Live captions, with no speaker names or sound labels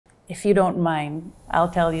If you don't mind, I'll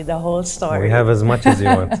tell you the whole story. We have as much as you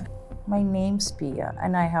want. My name's Pia,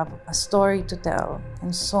 and I have a story to tell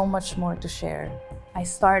and so much more to share. I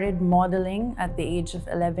started modeling at the age of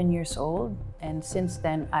 11 years old, and since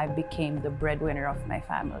then I became the breadwinner of my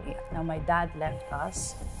family. Now my dad left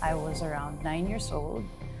us. I was around 9 years old.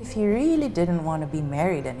 If he really didn't want to be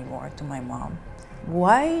married anymore to my mom,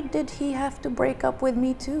 why did he have to break up with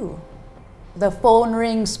me too? The phone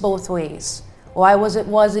rings both ways. Why was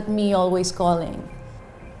it me always calling?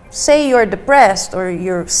 Say you're depressed or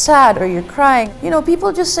you're sad or you're crying, you know,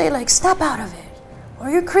 people just say like, snap out of it, or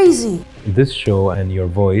you're crazy. This show and your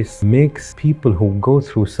voice makes people who go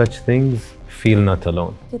through such things feel not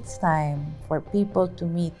alone. It's time for people to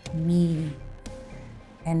meet me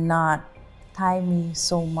and not tie me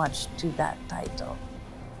so much to that title.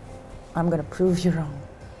 I'm gonna prove you wrong.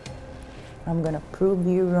 I'm gonna prove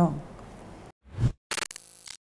you wrong.